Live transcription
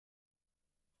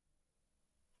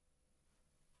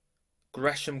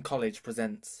Gresham College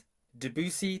presents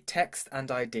Debussy Text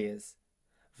and Ideas.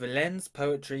 Verlaine's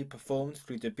poetry performed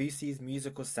through Debussy's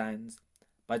musical sounds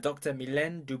by Dr.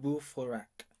 Mylène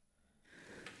Dubiau-Feuillerac.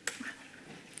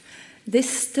 This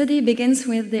study begins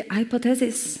with the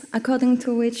hypothesis according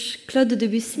to which Claude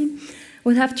Debussy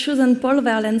would have chosen Paul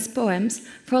Verlaine's poems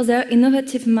for their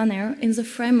innovative manner in the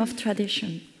frame of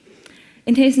tradition.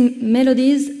 In his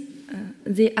melodies,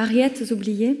 the Ariettes,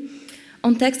 oubliées,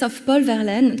 en text of Paul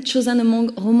Verlaine, chosen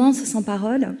among romances sans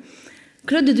parole,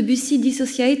 Claude Debussy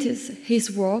dissociates his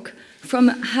work from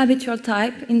a habitual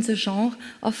type in the genre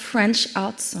of French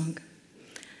art song.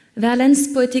 Verlaine's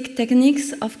poetic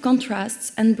techniques of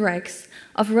contrasts and breaks,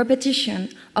 of repetition,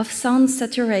 of sound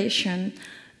saturation,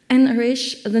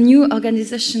 enrich the new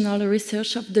organizational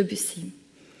research of Debussy.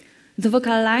 The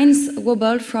vocal lines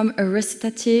wobble from a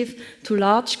recitative to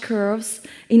large curves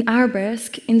in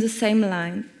arabesque in the same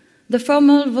line. The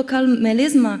formal vocal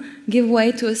melisma give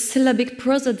way to a syllabic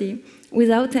prosody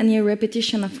without any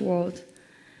repetition of word.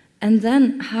 And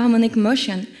then harmonic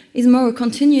motion is more a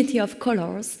continuity of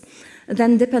colors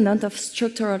than dependent of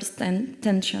structural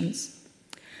tensions.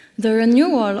 The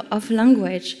renewal of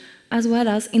language as well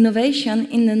as innovation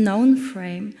in the noun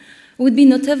frame would be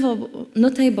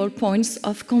notable points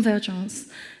of convergence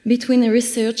between the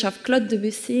research of Claude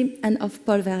Debussy and of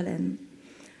Paul Verlaine.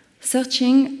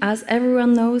 Searching, as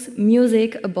everyone knows,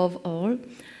 music above all,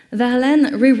 Verlaine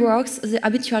reworks the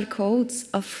habitual codes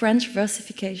of French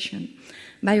versification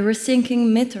by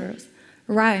rethinking meters,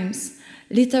 rhymes,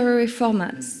 literary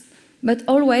formats, but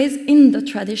always in the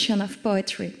tradition of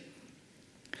poetry.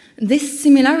 This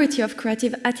similarity of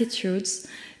creative attitudes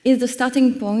is the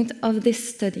starting point of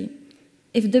this study.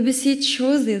 If Debussy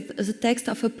chooses the text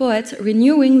of a poet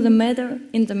renewing the meter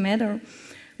in the meter,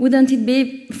 wouldn't it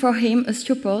be for him a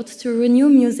support to renew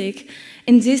music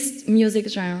in this music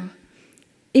genre?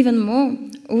 Even more,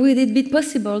 would it be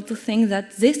possible to think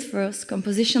that this first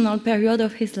compositional period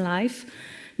of his life,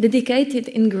 dedicated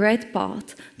in great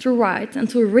part to write and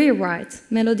to rewrite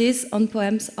melodies on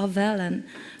poems of Verlaine,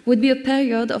 would be a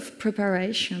period of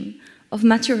preparation, of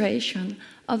maturation,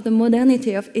 of the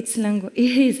modernity of his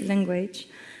language,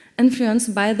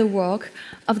 influenced by the work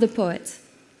of the poet?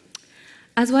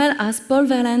 As well as Paul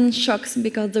Verlaine shocks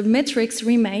because the metrics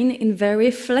remain in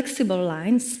very flexible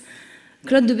lines,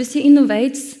 Claude Debussy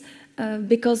innovates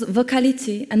because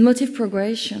vocality and motive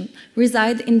progression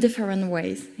reside in different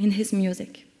ways in his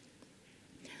music.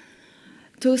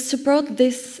 To support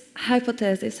this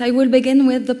hypothesis, I will begin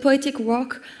with the poetic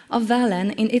work of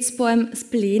Verlaine in its poem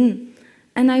Spleen,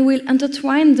 and I will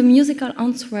intertwine the musical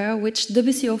answer which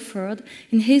Debussy offered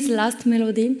in his last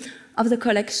melody of the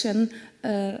collection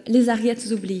Les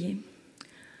Ariettes, oubliées.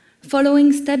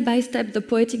 Following step by step the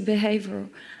poetic behavior,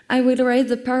 I will raise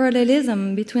the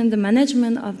parallelism between the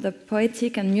management of the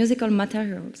poetic and musical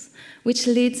materials, which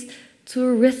leads to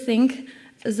rethink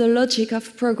the logic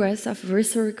of progress of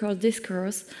rhetorical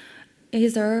discourse,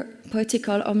 either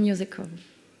poetical or musical.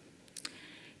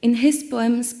 In his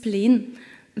poem Spleen,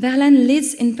 Verlaine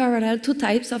leads in parallel two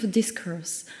types of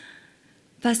discourse: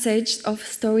 passage of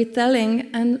storytelling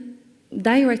and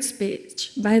direct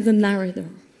speech by the narrator.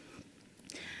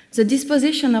 The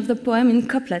disposition of the poem in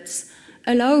couplets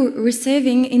allow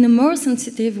receiving in a more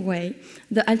sensitive way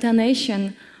the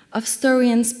alternation of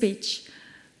story and speech,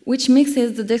 which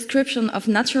mixes the description of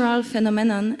natural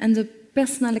phenomenon and the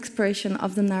personal expression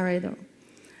of the narrator.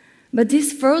 But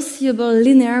this foreseeable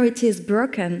linearity is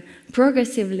broken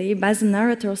progressively by the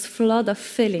narrator's flood of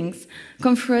feelings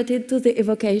confronted to the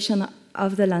evocation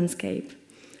of the landscape.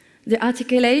 The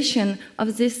articulation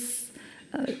of this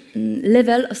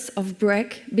level of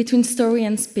break between story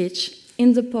and speech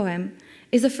in the poem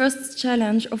is the first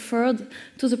challenge offered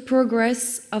to the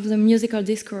progress of the musical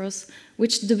discourse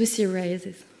which Debussy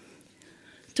raises.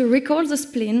 To recall the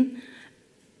spleen,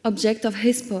 object of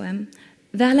his poem,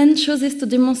 Verlaine chooses to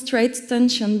demonstrate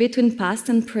tension between past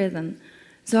and present.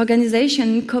 The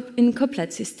organization in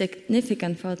couplets is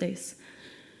significant for this,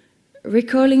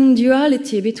 recalling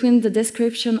duality between the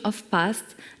description of past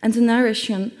and the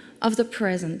narration of the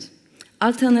present,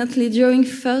 alternately during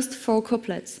first four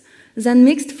couplets, then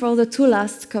mixed for the two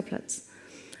last couplets.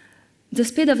 The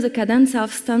speed of the cadenza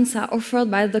of stanza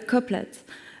offered by the couplet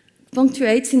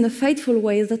punctuates in a faithful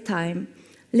way the time,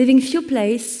 leaving few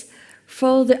place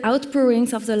for the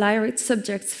outpourings of the lyric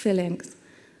subject's feelings.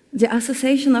 The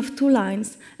association of two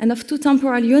lines and of two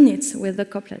temporal units with the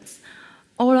couplets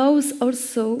allows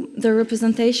also the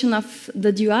representation of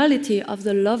the duality of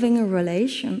the loving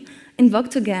relation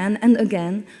invoked again and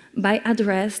again by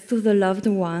address to the loved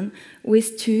one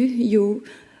with tu, you,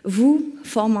 vous,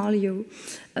 formal you,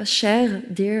 cher,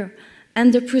 dear,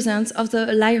 and the presence of the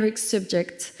lyric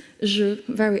subject, je,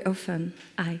 very often,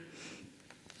 I.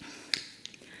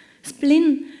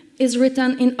 Spleen is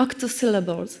written in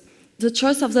octosyllables. The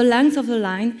choice of the length of the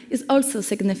line is also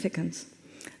significant.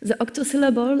 The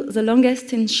octosyllable, the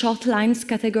longest in short lines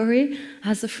category,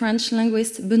 as the French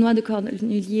linguist Benoît de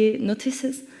Cornulier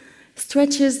notices,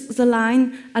 stretches the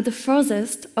line at the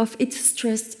farthest of its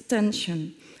stressed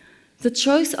tension. The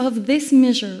choice of this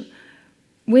measure,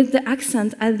 with the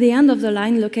accent at the end of the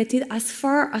line located as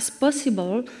far as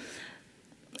possible,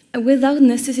 without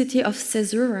necessity of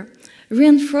caesura,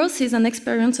 reinforces an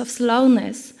experience of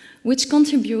slowness, which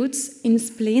contributes in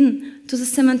Spleen to the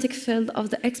semantic field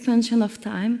of the expansion of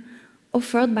time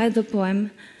offered by the poem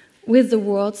with the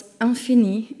words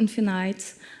infini,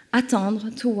 infinite, attendre,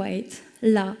 to wait,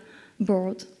 là,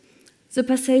 bored. The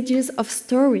passages of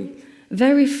story,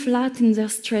 very flat in their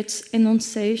stretched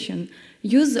enunciation,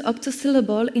 use the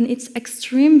octosyllable in its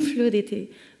extreme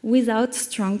fluidity without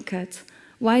strong cut,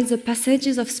 while the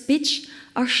passages of speech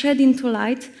are shed into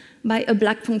light by a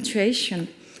black punctuation,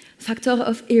 factor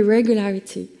of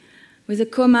irregularity, with a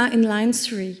comma in line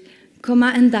 3,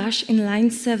 comma and dash in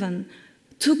line 7,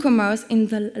 2 commas in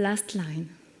the last line.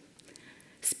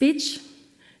 Speech,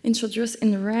 introduced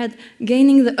in red,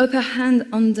 gaining the upper hand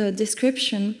on the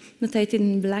description, notated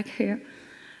in black here,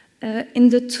 in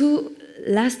the 2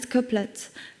 last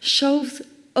couplets, shows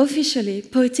officially,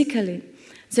 poetically,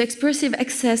 the expressive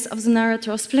excess of the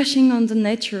narrator splashing on the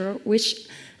nature which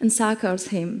encircles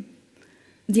him.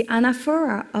 The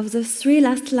anaphora of the 3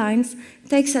 last lines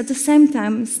takes at the same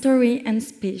time story and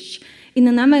speech, in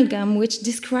an amalgam which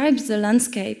describes the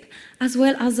landscape as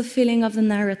well as the feeling of the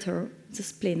narrator, the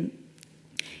spleen.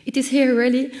 It is here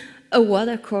really a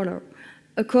watercolor,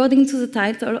 according to the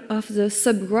title of the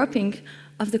subgrouping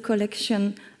of the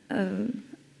collection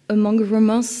among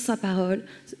romance sans parole.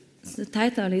 The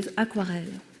title is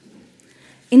Aquarelle.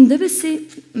 In Debussy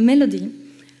melody,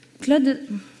 Claude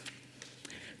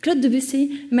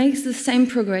Debussy makes the same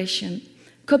progression,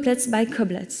 couplets by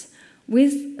couplets,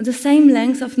 with the same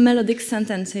length of melodic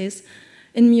sentences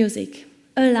in music.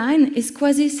 A line is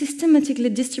quasi-systematically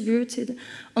distributed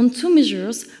on 2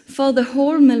 measures for the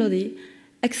whole melody,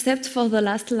 except for the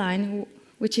last line,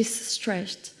 which is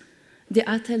stretched. The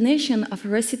alternation of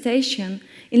recitation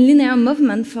in linear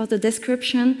movement for the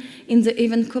description in the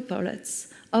even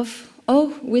couplets,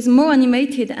 with more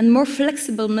animated and more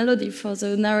flexible melody for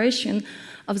the narration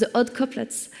of the odd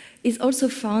couplets, is also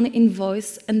found in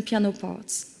voice and piano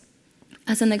parts.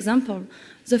 As an example,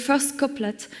 the first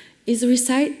couplet is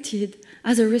recited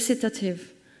as a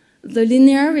recitative. The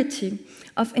linearity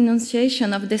of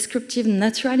enunciation of descriptive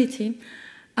naturality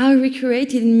are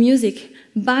recreated in music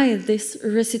by this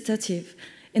recitative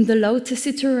in the low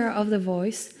tessitura of the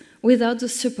voice without the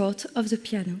support of the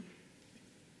piano.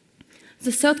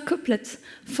 The third couplet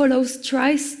follows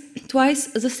twice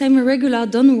the same regular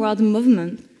downward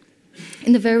movement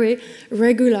in a very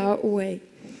regular way.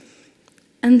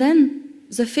 And then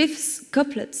the 5th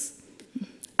couplet,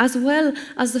 as well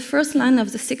as the first line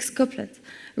of the 6th couplet,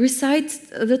 recites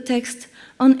the text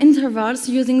on intervals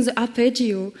using the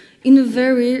arpeggio in a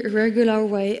very regular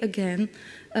way again,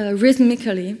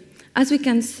 rhythmically, as we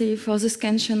can see for the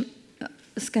scansion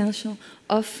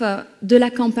of De la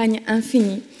Campagne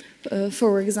Infinie,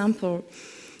 for example,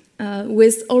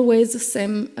 with always the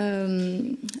same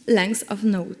length of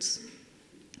notes.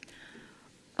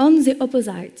 On the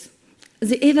opposite,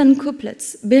 the even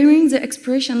couplets, bearing the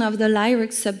expression of the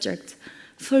lyric subject,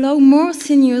 follow more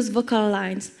sinuous vocal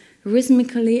lines,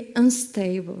 rhythmically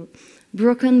unstable,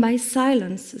 broken by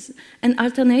silences and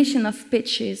alternation of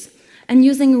pitches, and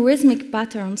using rhythmic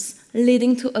patterns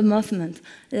leading to a movement,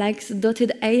 like the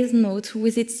dotted 8th note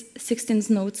with its 16th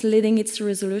notes leading its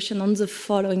resolution on the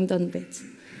following downbeat.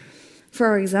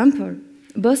 For example,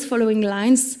 both following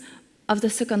lines of the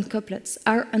second couplets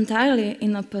are entirely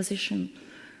in opposition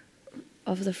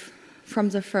from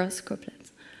the first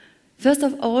couplet. First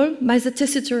of all, by the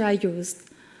tessitura used,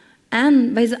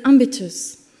 and by the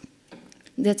impetus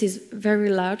that is very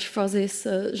large for this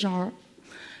genre.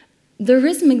 The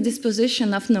rhythmic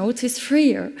disposition of notes is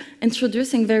freer,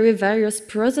 introducing very various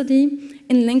prosody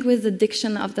in link with the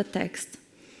diction of the text.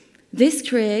 This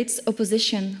creates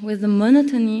opposition with the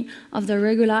monotony of the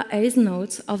regular 8th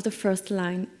notes of the first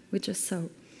line we just saw.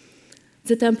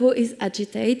 The tempo is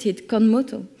agitated, con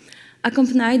moto,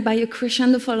 accompanied by a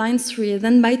crescendo for line 3,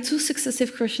 then by 2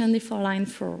 successive crescendi for line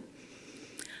 4.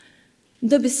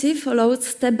 Debussy followed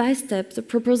step by step the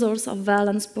proposals of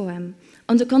Verlaine's poem,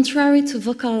 on the contrary to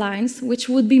vocal lines which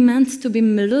would be meant to be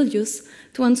melodious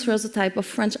to answer the type of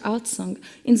French art song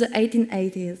in the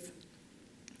 1880s.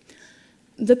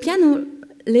 The piano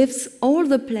leaves all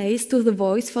the place to the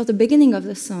voice for the beginning of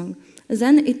the song.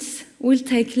 Then it will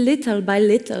take little by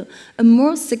little a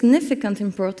more significant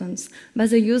importance by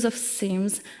the use of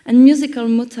themes and musical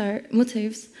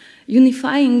motifs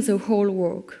unifying the whole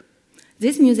work.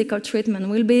 This musical treatment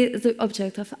will be the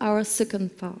object of our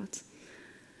second part.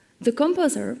 The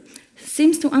composer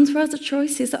seems to answer the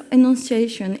choices of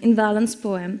enunciation in Verlaine's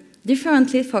poem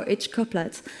differently for each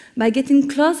couplet by getting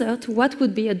closer to what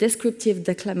would be a descriptive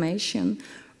declamation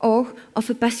or of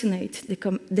a passionate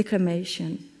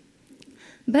declamation.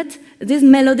 But these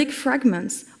melodic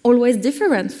fragments, always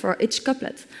different for each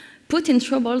couplet, put in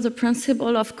trouble the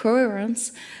principle of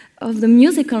coherence of the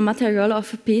musical material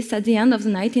of a piece at the end of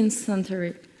the 19th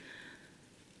century.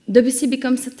 Debussy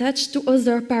becomes attached to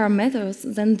other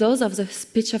parameters than those of the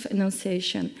speech of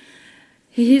enunciation.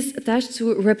 He is attached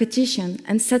to repetition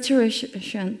and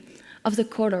saturation of the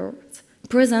colors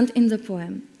present in the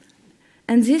poem.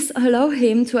 And this allows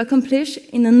him to accomplish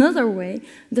in another way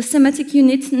the thematic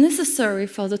unit necessary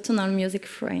for the tonal music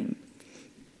frame.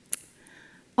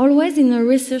 Always in a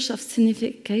research of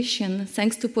signification,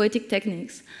 thanks to poetic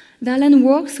techniques, Verlaine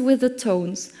works with the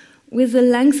tones, with the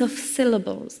length of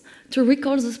syllables, to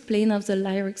recall the spleen of the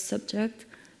lyric subject,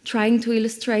 trying to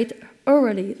illustrate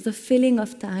orally the feeling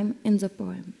of time in the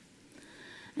poem.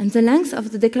 And the length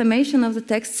of the declamation of the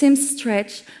text seems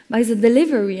stretched by the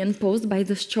delivery imposed by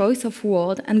the choice of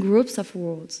words and groups of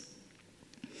words.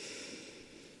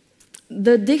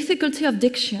 The difficulty of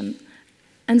diction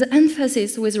and the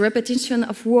emphasis with repetition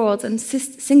of words and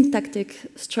syntactic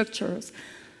structures,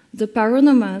 the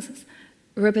paronomous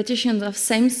repetition of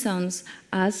same sounds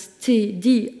as T,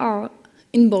 D, R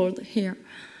in bold here,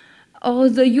 or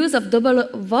the use of double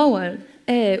vowel,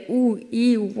 E, U,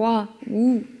 I, Wa,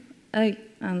 Wu, A,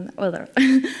 and other,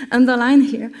 underlined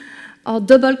here, or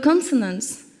double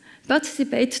consonants,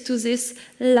 participate to this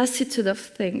lassitude of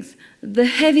things. The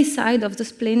heavy side of the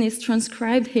spleen is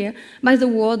transcribed here by the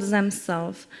words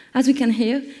themselves, as we can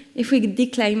hear if we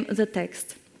declaim the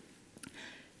text.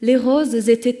 Les roses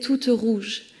étaient toutes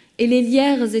rouges, et les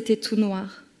lierres étaient tout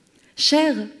noirs.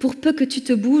 Cher, pour peu que tu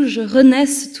te bouges,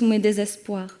 renaissent tous mes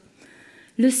désespoirs.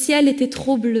 Le ciel était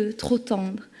trop bleu, trop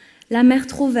tendre, la mer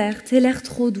trop verte et l'air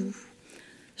trop doux.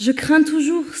 Je crains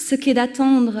toujours ce qu'est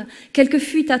d'attendre quelque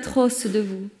fuite atroce de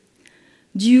vous.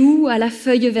 Du houx à la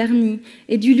feuille vernie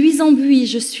et du luisant buis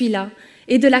je suis là,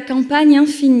 et de la campagne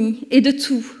infinie et de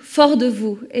tout, fort de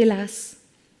vous, hélas.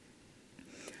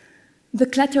 The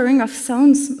clattering of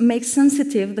sounds makes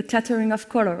sensitive the clattering of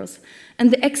colors and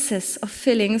the excess of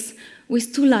feelings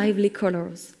with too lively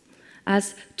colors,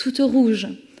 as toute rouge,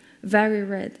 very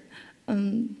red,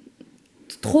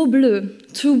 trop bleu,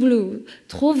 too blue,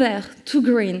 trop vert, too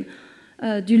green,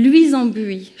 du luisant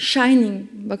buis, shining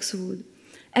boxwood.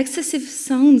 Excessive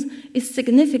sound is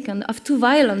significant of too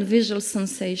violent visual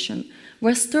sensation,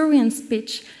 where story and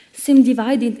speech seem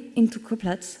divided into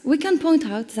couplets. We can point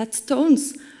out that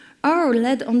tones are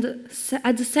led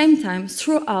at the same time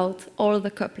throughout all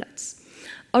the couplets,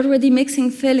 already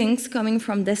mixing feelings coming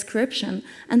from description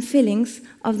and feelings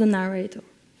of the narrator.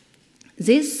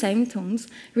 These same tones,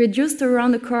 reduced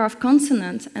around the core of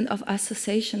consonants and of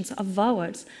associations of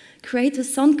vowels, create a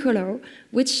sound color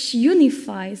which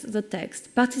unifies the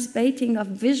text, participating of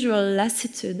visual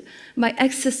lassitude by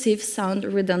excessive sound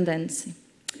redundancy.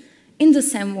 In the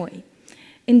same way,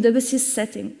 in Debussy's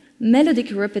setting,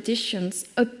 melodic repetitions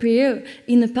appear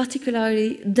in a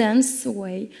particularly dense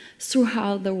way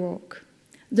throughout the work.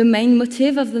 The main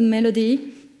motif of the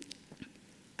melody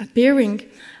appearing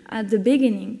at the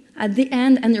beginning, at the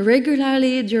end, and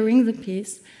regularly during the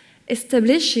piece,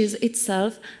 establishes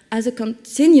itself as a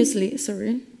continuously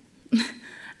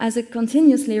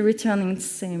returning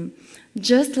theme,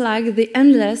 just like the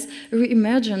endless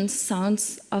re-emergent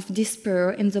sounds of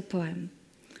despair in the poem.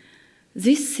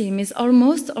 This theme is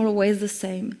almost always the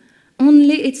same,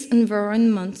 only its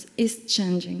environment is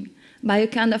changing by a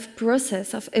kind of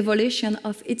process of evolution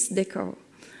of its decor,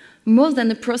 more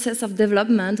than a process of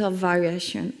development or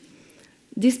variation.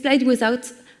 Displayed without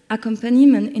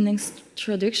accompaniment in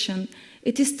introduction,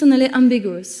 it is tonally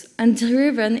ambiguous and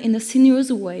driven in a sinuous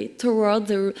way toward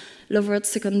the lowered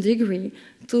second degree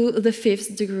to the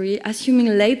fifth degree, assuming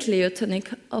lately a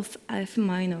tonic of F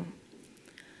minor.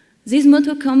 This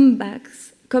motto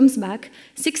comes back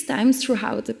 6 times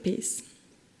throughout the piece,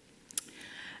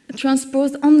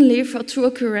 transposed only for 2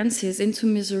 occurrences into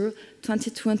measure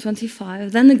 22 and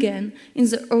 25, then again in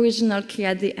the original key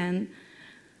at the end,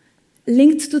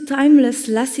 linked to timeless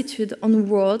lassitude on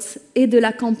words et de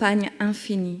la campagne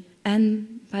infinie,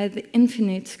 and by the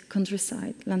infinite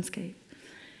countryside landscape.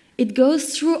 It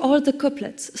goes through all the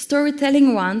couplets,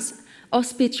 storytelling ones or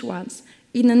speech ones,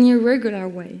 in an irregular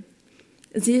way.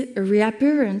 The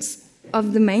reappearance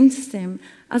of the main theme,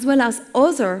 as well as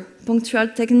other punctual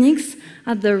techniques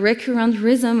at the recurrent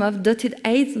rhythm of dotted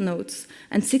 8 notes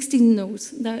and 16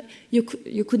 notes that you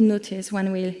could notice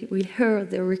when we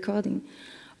heard the recording,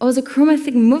 or the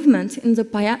chromatic movement in the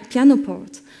piano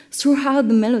part throughout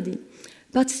the melody,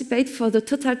 participate for the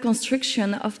total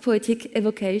construction of poetic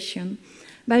evocation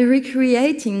by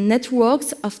recreating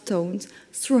networks of tones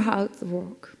throughout the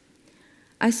work.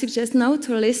 I suggest now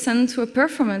to listen to a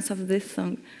performance of this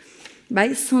song by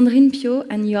Sandrine Piot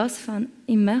and Jos van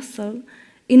Immersel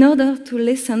in order to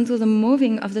listen to the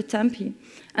moving of the tempi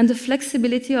and the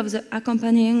flexibility of the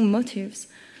accompanying motifs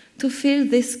to feel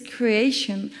this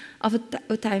creation of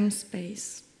a time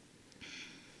space.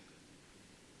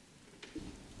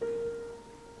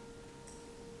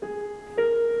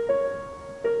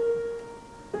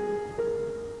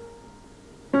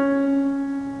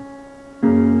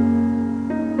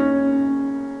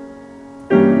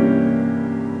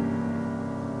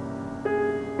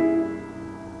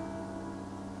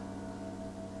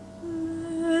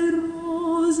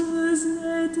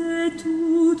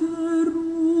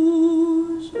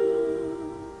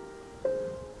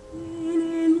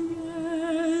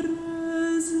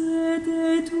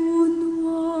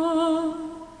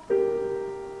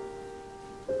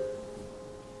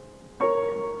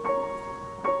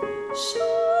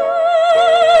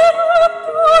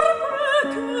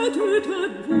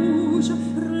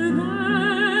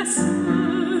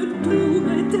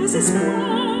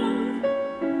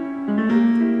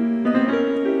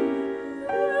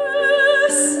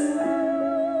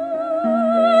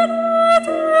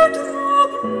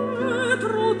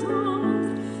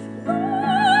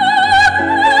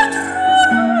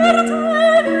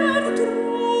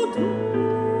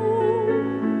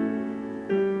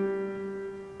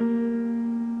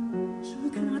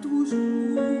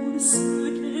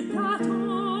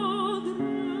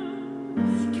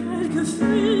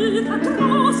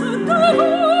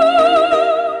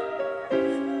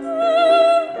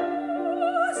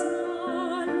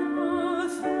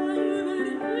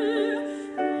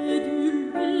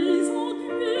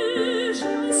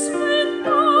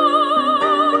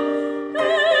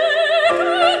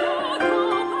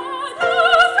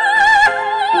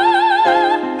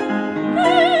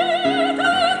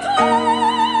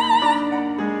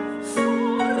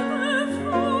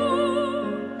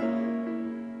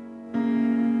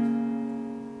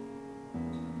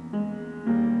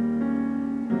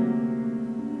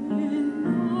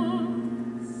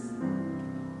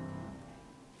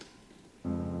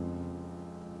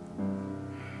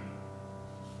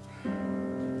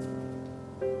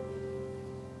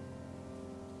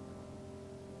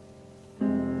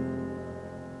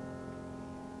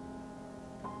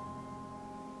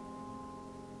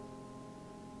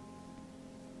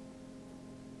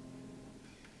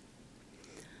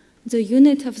 The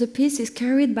unit of the piece is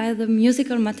carried by the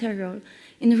musical material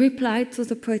in reply to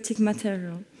the poetic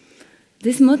material.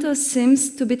 This motto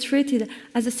seems to be treated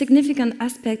as a significant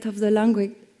aspect of the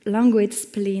language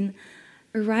spleen,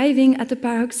 arriving at a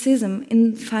paroxysm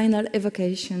in final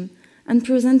evocation, and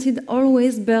presented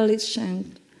always barely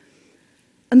changed.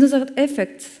 Another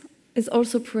effect is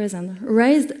also present,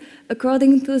 raised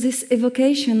according to this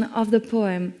evocation of the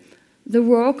poem, the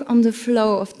work on the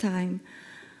flow of time,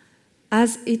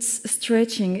 as its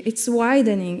stretching, its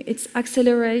widening, its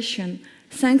acceleration,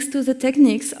 thanks to the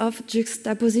techniques of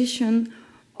juxtaposition,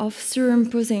 of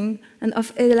superimposing, and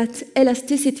of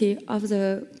elasticity of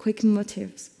the quick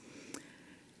motifs.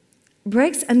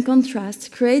 Breaks and contrasts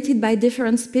created by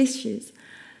different species,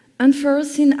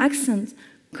 unforeseen accents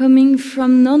coming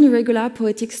from non-regular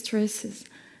poetic stresses,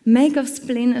 make of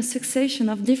Spleen a succession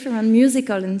of different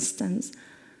musical instants.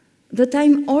 The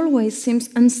time always seems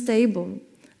unstable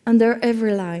under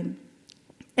every line.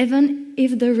 Even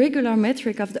if the regular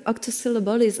metric of the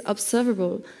octosyllable is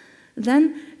observable,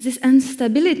 then this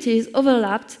instability is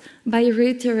overlapped by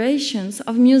reiterations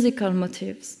of musical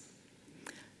motifs.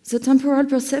 The temporal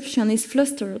perception is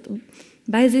flustered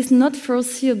by this not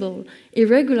foreseeable,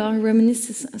 irregular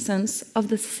reminiscence of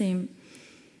the theme,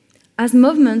 as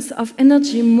movements of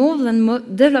energy more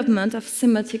than development of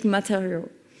semantic material.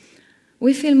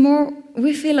 We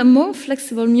feel a more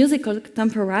flexible musical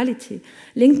temporality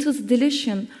linked to the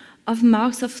dilution of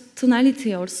marks of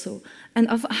tonality also, and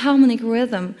of harmonic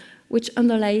rhythm which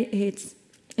underlay it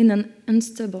in an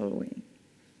unstable way.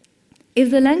 If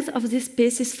the length of this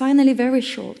piece is finally very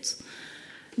short,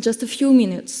 just a few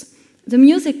minutes, the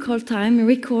musical time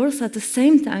recalls at the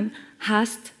same time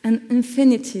haste and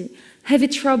infinity, heavy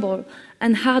trouble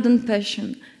and hardened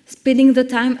passion, speeding the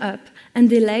time up and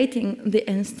dilating the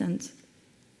instant.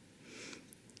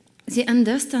 The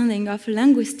understanding of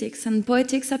linguistics and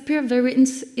poetics appear very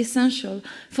essential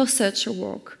for such a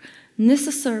work,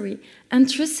 necessary,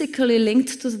 intrinsically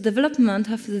linked to the development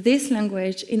of this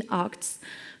language in arts,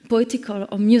 poetical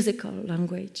or musical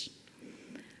language.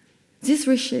 This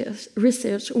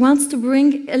research wants to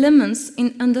bring elements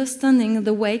in understanding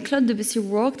the way Claude Debussy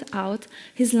worked out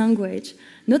his language,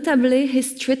 notably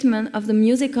his treatment of the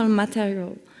musical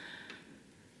material,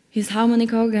 his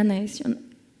harmonic organization,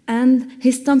 and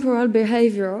his temporal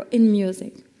behavior in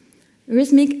music.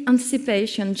 Rhythmic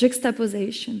anticipation,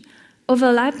 juxtaposition,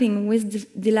 overlapping with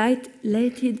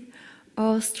dilated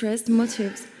or stressed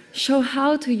motifs show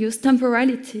how to use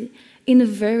temporality in a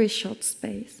very short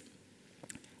space.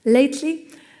 Lately,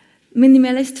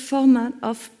 minimalist format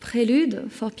of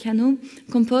prelude for piano,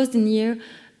 composed in year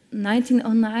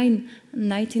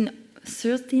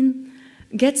 1909-1913,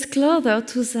 gets closer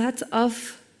to that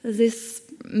of this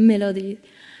melody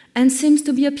and seems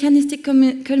to be a pianistic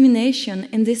culmination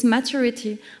in this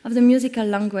maturity of the musical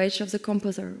language of the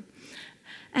composer.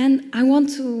 And I want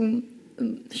to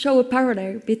show a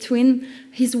parallel between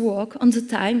his work on the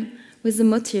time with the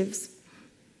motifs.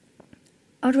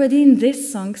 Already in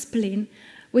this song, Spleen,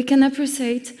 we can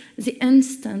appreciate the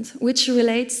instant which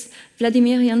relates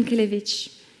Vladimir Yankelevich.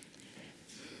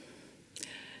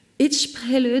 Each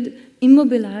prelude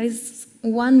immobilizes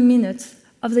 1 minute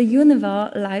of the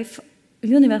universal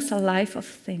life of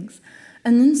things,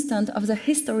 an instant of the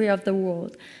history of the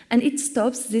world, and it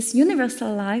stops this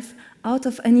universal life out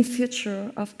of any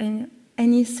future, of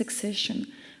any succession,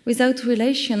 without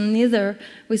relation neither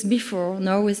with before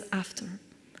nor with after.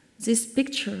 These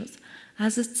pictures,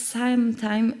 at the same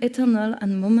time eternal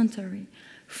and momentary,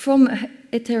 form a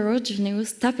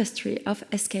heterogeneous tapestry of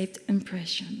escaped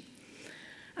impression.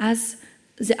 As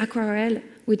the aquarelle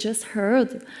we just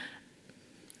heard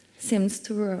seems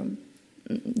to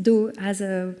do as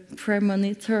a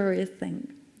premonitory thing.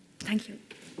 Thank you.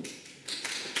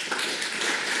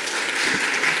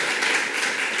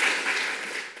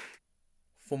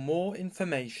 For more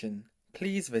information,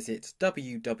 please visit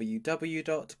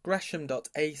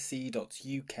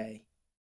www.gresham.ac.uk.